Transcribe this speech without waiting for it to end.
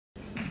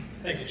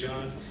Thank you,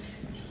 John.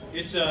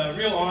 It's a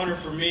real honor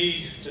for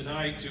me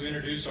tonight to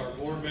introduce our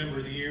Board Member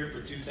of the Year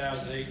for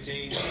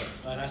 2018.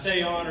 And I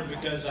say honor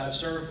because I've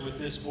served with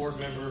this board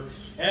member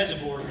as a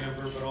board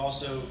member, but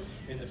also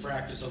in the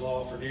practice of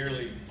law for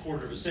nearly a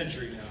quarter of a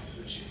century now,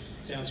 which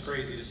sounds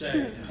crazy to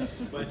say.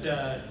 But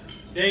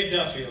Dave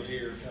Duffield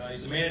here,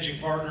 he's the managing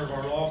partner of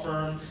our law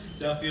firm,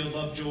 Duffield,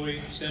 Lovejoy,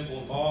 Stemple,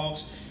 and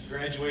Boggs.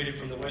 Graduated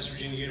from the West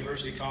Virginia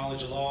University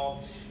College of Law,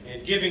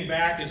 and giving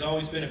back has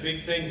always been a big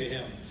thing to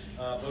him,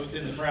 both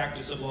in the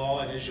practice of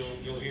law and, as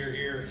you'll hear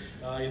here,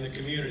 in the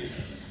community.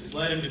 It's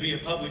led him to be a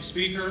public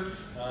speaker,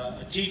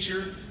 a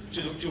teacher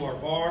to our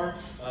bar.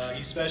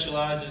 He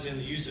specializes in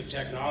the use of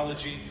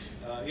technology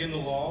in the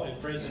law, in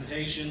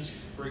presentations,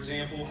 for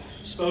example.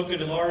 Spoken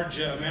to large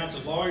amounts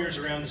of lawyers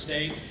around the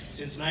state.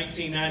 Since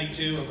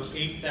 1992, over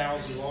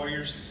 8,000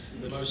 lawyers,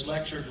 the most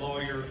lectured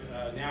lawyer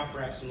now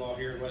practicing law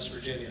here in West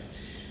Virginia.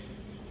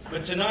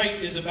 But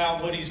tonight is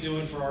about what he's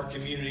doing for our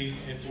community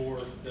and for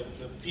the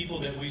people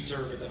that we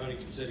serve at the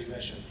Huntington City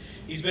Mission.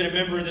 He's been a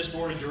member of this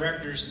board of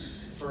directors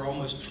for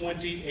almost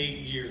 28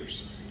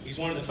 years. He's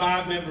one of the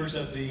 5 members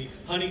of the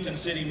Huntington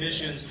City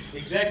Mission's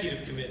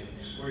Executive Committee,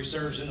 where he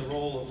serves in the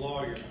role of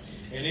lawyer.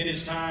 And in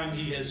his time,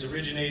 he has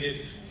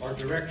originated our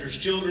Director's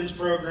Children's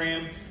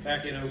Program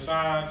back in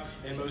 '05,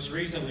 and most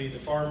recently, the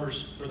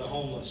Farmers for the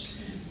Homeless.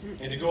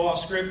 And to go off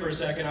script for a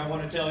second, I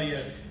want to tell you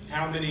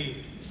how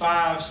many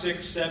 5,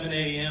 6, 7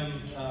 a.m.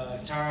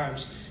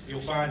 times you'll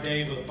find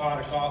Dave with a pot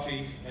of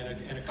coffee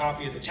and a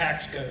copy of the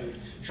tax code,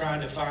 trying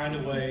to find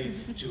a way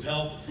to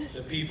help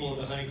the people of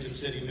the Huntington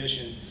City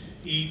Mission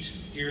eat,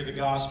 hear the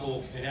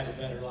gospel, and have a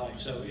better life.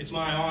 So it's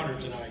my honor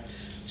tonight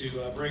to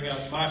bring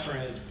up my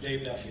friend,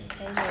 Dave Duffield.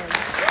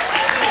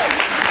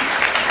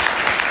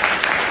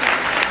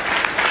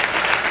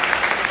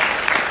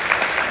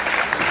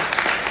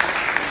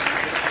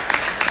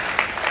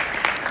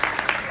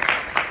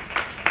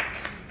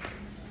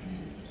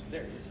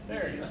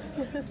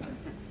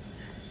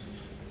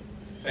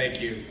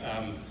 Thank you.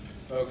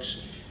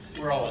 Folks,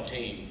 we're all a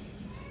team.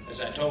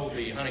 As I told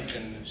the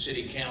Huntington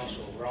City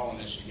Council, we're all in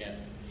this together.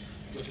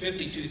 With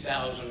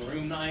 52,000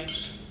 room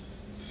nights,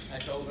 I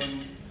told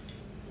them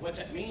what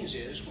that means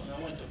is when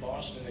I went to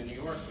Boston and New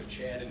York with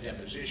Chad in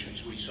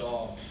depositions, we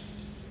saw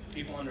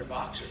people under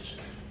boxes.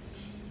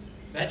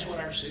 That's what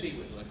our city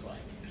would look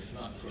like if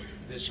not for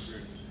this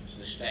group,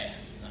 the staff,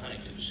 the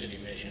Huntington City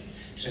Mission,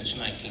 since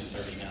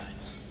 1939.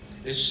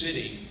 This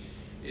city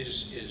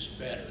is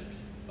bettered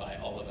by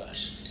all of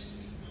us.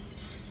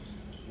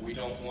 We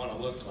don't want to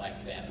look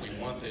like that. We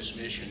want this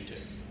mission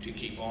to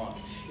keep on.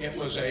 It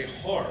was a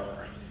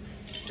horror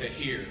to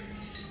hear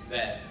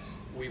that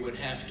we would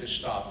have to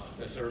stop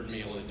the 3rd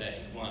meal of the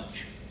day,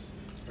 lunch.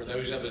 For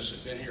those of us that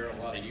have been here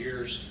a lot of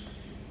years,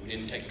 we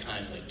didn't take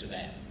kindly to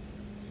that.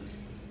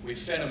 We've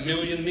fed 1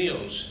 million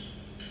meals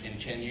in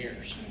 10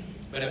 years,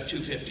 but at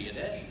 $2.50 a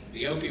day.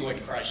 The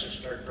opioid crisis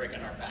started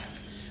breaking our back.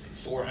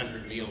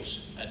 400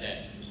 meals a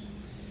day.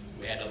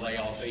 We had to lay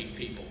off 8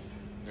 people.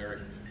 Very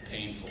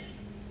painful.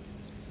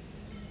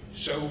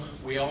 So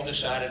we all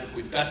decided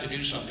we've got to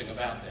do something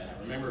about that.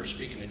 I remember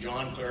speaking to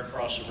John clear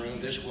across the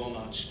room, this will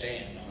not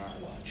stand on our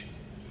watch.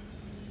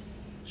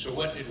 So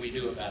what did we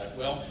do about it?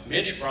 Well,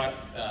 Mitch brought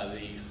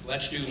the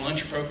Let's Do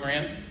Lunch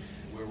program.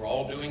 We were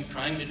all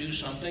trying to do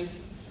something.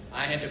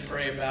 I had to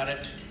pray about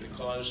it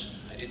because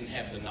I didn't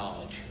have the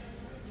knowledge.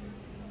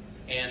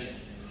 And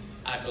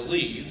I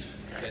believe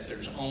that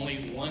there's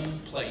only one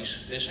place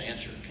this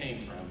answer came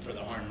from for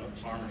the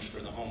Farmers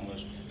for the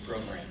Homeless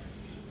program.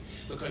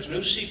 Because no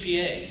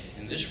CPA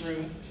in this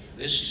room,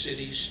 this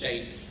city,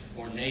 state,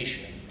 or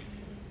nation,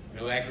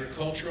 no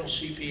agricultural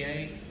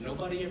CPA,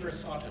 nobody ever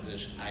thought of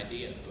this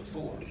idea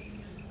before.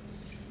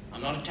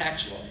 I'm not a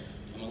tax lawyer,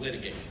 I'm a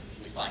litigator.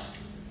 We fight.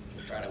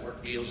 We try to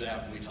work deals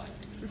out and we fight.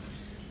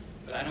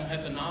 But I don't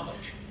have the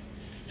knowledge,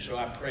 so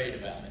I prayed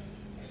about it.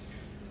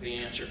 The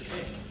answer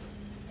came.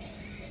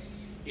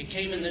 It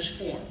came in this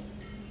form.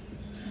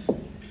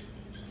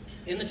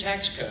 In the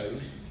tax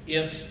code,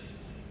 if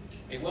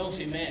a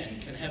wealthy man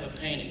can have a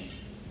painting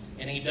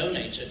and he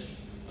donates it,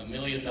 $1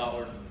 million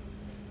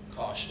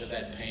cost of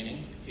that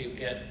painting, he'll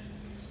get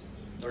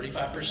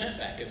 35%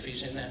 back if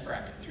he's in that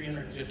bracket,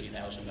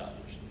 $350,000.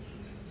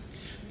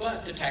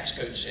 But the tax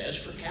code says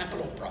for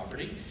capital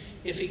property,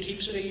 if he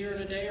keeps it a year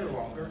and a day or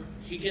longer,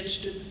 he gets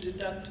to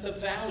deduct the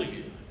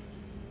value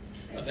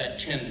of that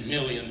 $10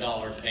 million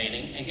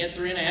painting and get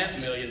 $3.5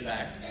 million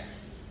back,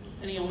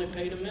 and he only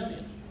paid $1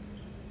 million.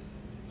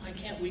 Why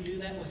can't we do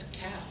that with a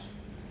cow?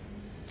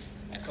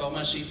 I called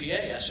my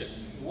CPA, I said,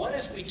 what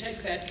if we take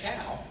that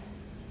cow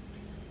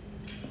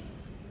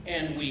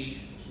and we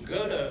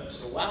go to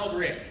the wild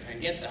rig and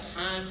get the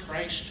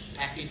high-priced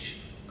package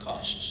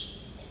costs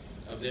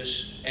of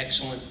this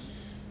excellent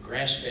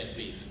grass-fed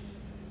beef?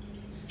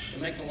 To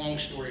make the long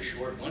story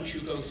short, once you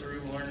go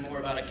through, learn more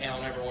about a cow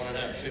and ever want to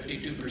know,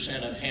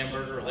 52% of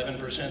hamburger,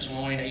 11%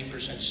 loin,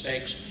 8%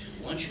 steaks.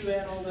 Once you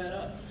add all that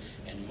up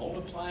and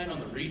multiply it on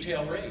the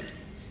retail rate,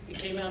 it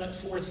came out at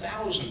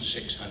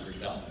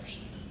 $4,600.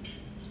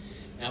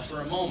 Now for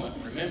a moment,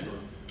 remember,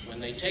 when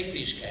they take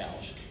these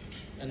cows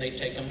and they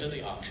take them to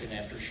the auction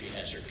after she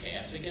has her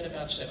calf. They get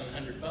about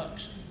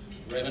 $700.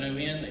 Revenue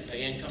in, they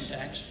pay income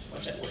tax.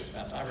 What's that worth?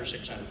 About $500 or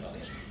 $600.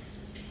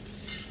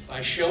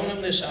 By showing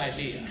them this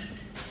idea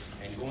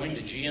and going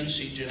to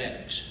GNC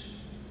Genetics,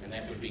 and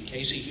that would be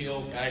Casey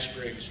Hill, Guy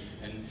Spriggs,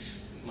 and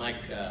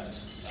Mike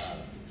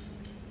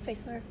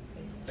Facemeyer,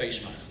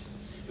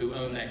 who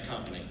own that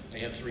company. They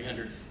have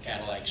 300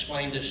 cattle. I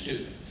explained this to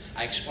them.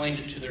 I explained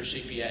it to their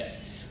CPA.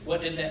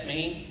 What did that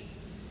mean?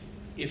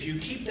 If you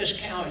keep this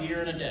cow a year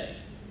and a day,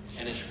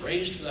 and it's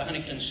raised for the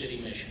Huntington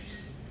City Mission,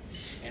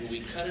 and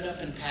we cut it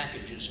up in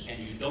packages, and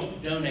you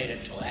don't donate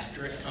it till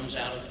after it comes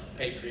out of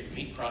Patriot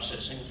Meat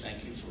Processing,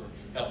 thank you for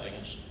helping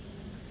us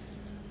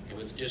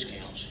with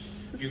discounts,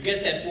 you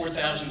get that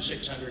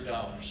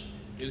 $4,600.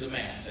 Do the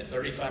math. At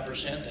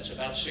 35%, that's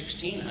about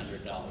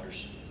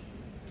 $1,600.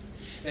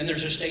 Then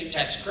there's a state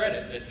tax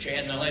credit that Chad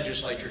and the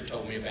legislature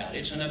told me about.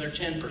 It's another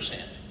 10%.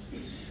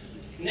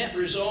 Net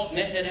result,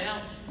 netting it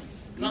out,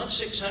 not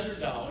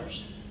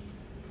 $600.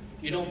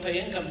 You don't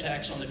pay income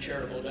tax on the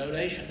charitable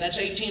donation. That's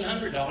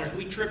 $1,800.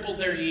 We tripled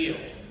their yield.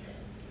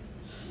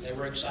 They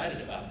were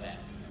excited about that.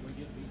 And we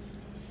get beef.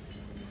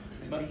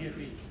 And we get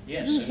beef.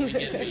 Yes, and we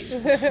get beef.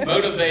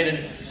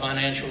 Motivated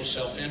financial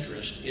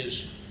self-interest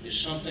is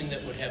something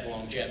that would have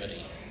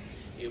longevity.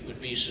 It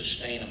would be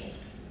sustainable.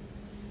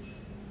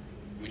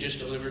 We just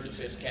delivered the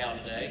 5th cow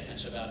today.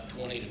 That's about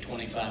 $20,000 to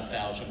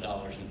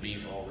 $25,000 in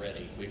beef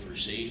already we've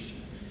received.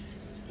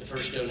 The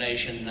first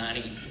donation, about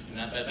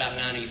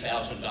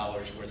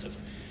 $90,000 worth of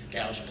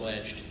cows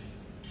pledged.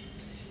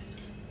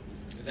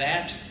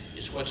 That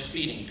is what's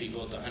feeding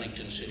people at the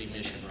Huntington City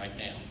Mission right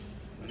now.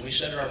 When we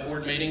sit at our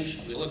board meetings,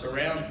 we look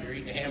around, you're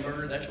eating a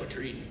hamburger, that's what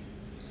you're eating.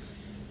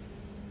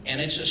 And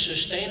it's a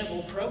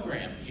sustainable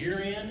program, year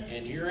in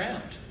and year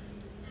out.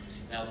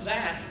 Now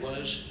that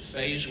was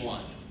phase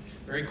 1.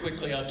 Very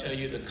quickly, I'll tell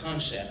you the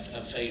concept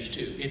of phase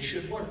 2. It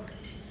should work.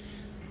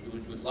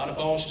 With a lot of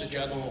balls to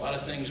juggle, a lot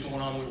of things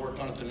going on we work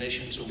on at the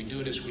mission, so we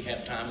do it as we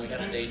have time. We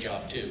got a day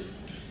job too.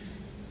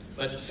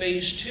 But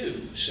phase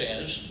 2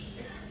 says,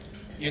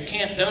 you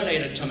can't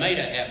donate a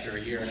tomato after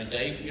a year and a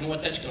day. You know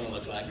what that's going to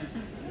look like.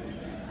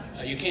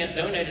 You can't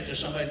donate it to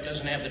somebody that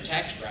doesn't have the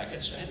tax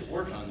brackets. I had to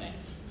work on that.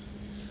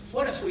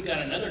 What if we got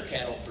another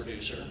cattle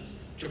producer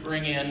to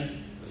bring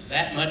in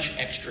that much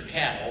extra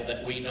cattle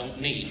that we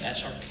don't need?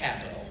 That's our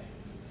capital.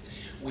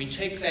 We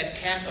take that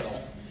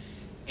capital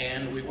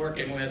and we're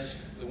working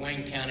with the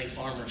Wayne County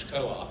Farmers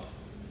Co-op,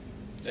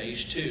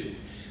 phase 2,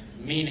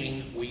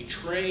 meaning we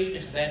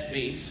trade that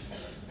beef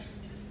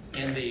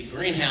in the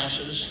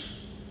greenhouses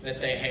that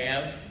they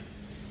have.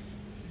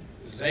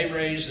 They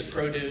raise the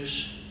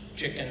produce,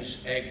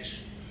 chickens, eggs,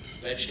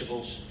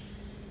 vegetables.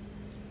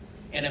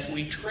 And if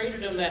we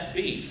traded them that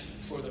beef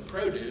for the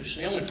produce,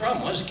 the only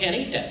problem was they can't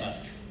eat that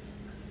much.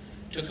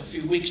 Took a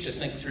few weeks to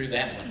think through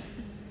that one.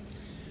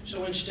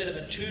 So instead of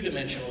a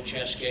 2-dimensional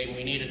chess game,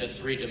 we needed a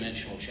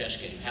 3-dimensional chess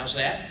game. How's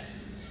that?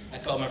 I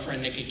called my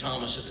friend Nikki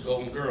Thomas at the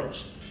Golden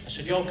Girls. I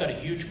said, y'all got a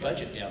huge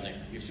budget down there.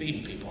 You're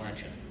feeding people,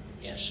 aren't you?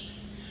 Yes.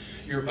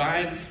 You're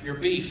buying your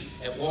beef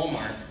at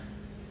Walmart,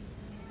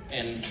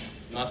 and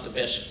not the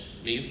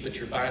best beef, but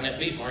you're buying that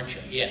beef, aren't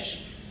you? Yes.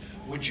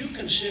 Would you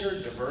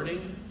consider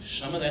diverting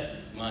some of that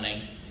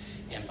money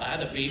and buy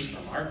the beef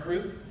from our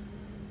group?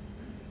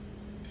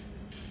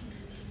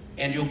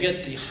 And you'll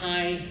get the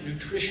high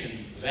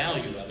nutrition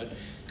value of it.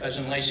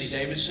 Cousin Lacey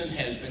Davidson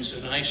has been so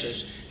nice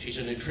as she's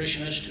a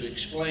nutritionist to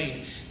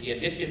explain the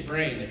addicted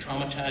brain, the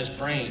traumatized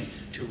brain,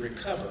 to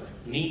recover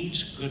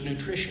needs good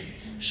nutrition.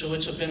 So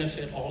it's a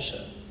benefit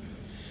also.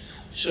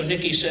 So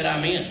Nikki said,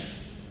 I'm in.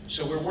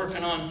 So we're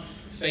working on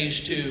phase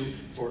 2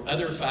 for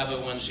other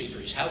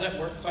 501c3s. How that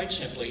work? Quite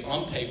simply,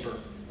 on paper,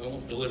 we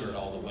won't deliver it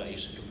all the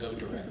ways, it'll go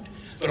direct.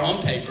 But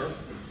on paper,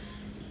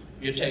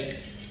 you take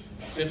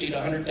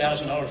 $50,000 to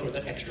 $100,000 worth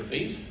of extra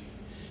beef,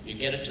 you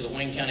get it to the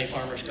Wayne County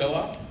Farmers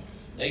Co-op,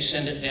 they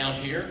send it down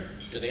here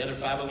to the other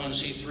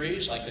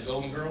 501c3s like the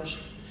Golden Girls.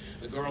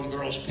 The Golden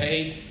Girls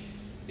pay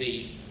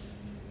the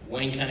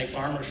Wayne County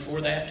farmers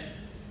for that,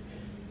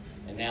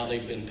 and now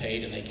they've been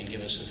paid and they can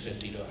give us the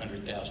 $50,000 to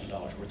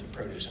 $100,000 worth of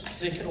produce. I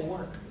think it'll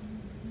work.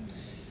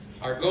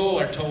 Our goal,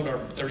 I told our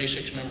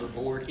 36-member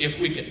board, if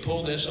we could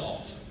pull this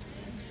off,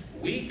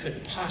 we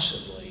could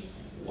possibly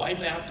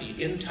wipe out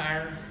the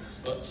entire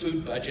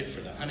food budget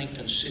for the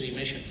Huntington City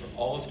Mission for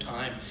all of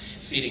time,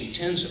 feeding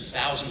tens of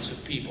thousands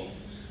of people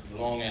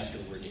long after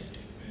we're dead.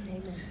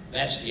 Amen.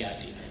 That's the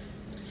idea.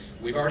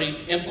 We've already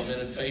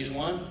implemented phase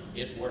 1.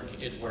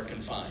 It's working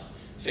fine.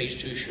 Phase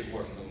 2 should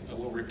work.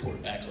 We'll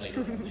report back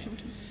later on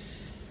that.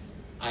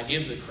 I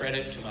give the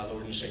credit to my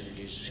Lord and Savior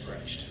Jesus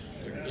Christ.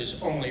 There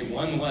is only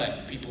one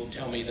way. People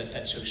tell me that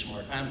that's so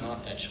smart. I'm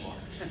not that smart.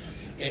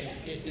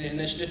 And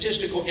the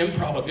statistical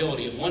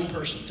improbability of one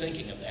person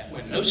thinking of that,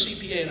 when no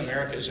CPA in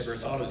America has ever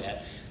thought of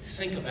that,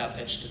 think about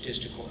that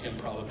statistical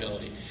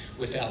improbability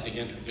without the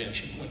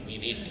intervention when we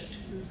needed it.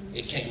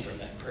 It came from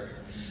that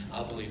prayer.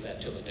 I'll believe that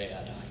till the day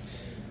I die.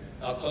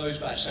 I'll close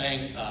by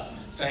saying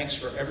thanks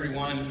for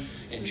everyone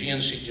in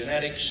GNC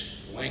Genetics,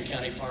 the Wayne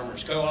County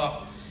Farmers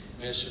Co-op,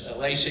 Ms.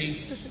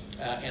 Lacey,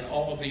 and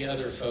all of the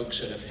other folks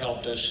that have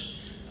helped us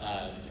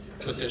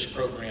put this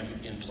program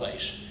in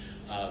place.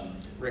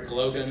 Rick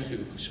Logan,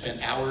 who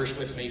spent hours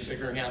with me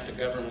figuring out the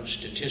government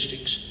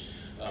statistics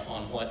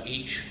on what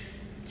each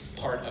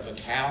part of a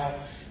cow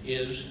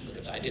is,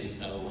 because I didn't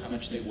know how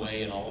much they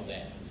weigh and all of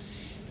that.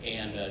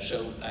 And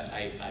so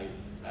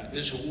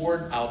this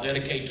award I'll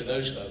dedicate to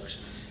those folks,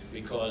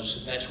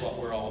 because that's what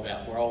we're all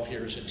about. We're all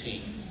here as a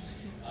team.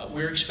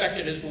 We're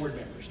expected as board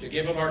members to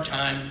give of our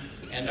time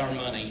and our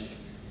money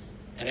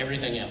and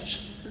everything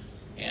else.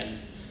 And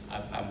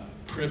I'm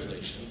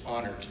privileged and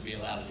honored to be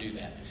allowed to do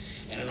that.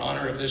 And in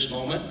honor of this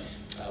moment,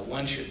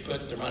 one should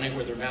put their money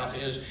where their mouth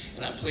is.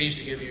 And I'm pleased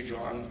to give you,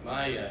 John,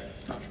 my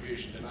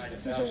contribution tonight,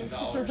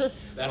 $1,000.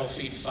 That'll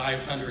feed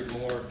 500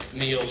 more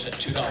meals at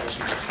 $2 a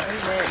meal.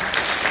 Amen.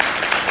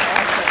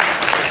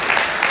 Awesome.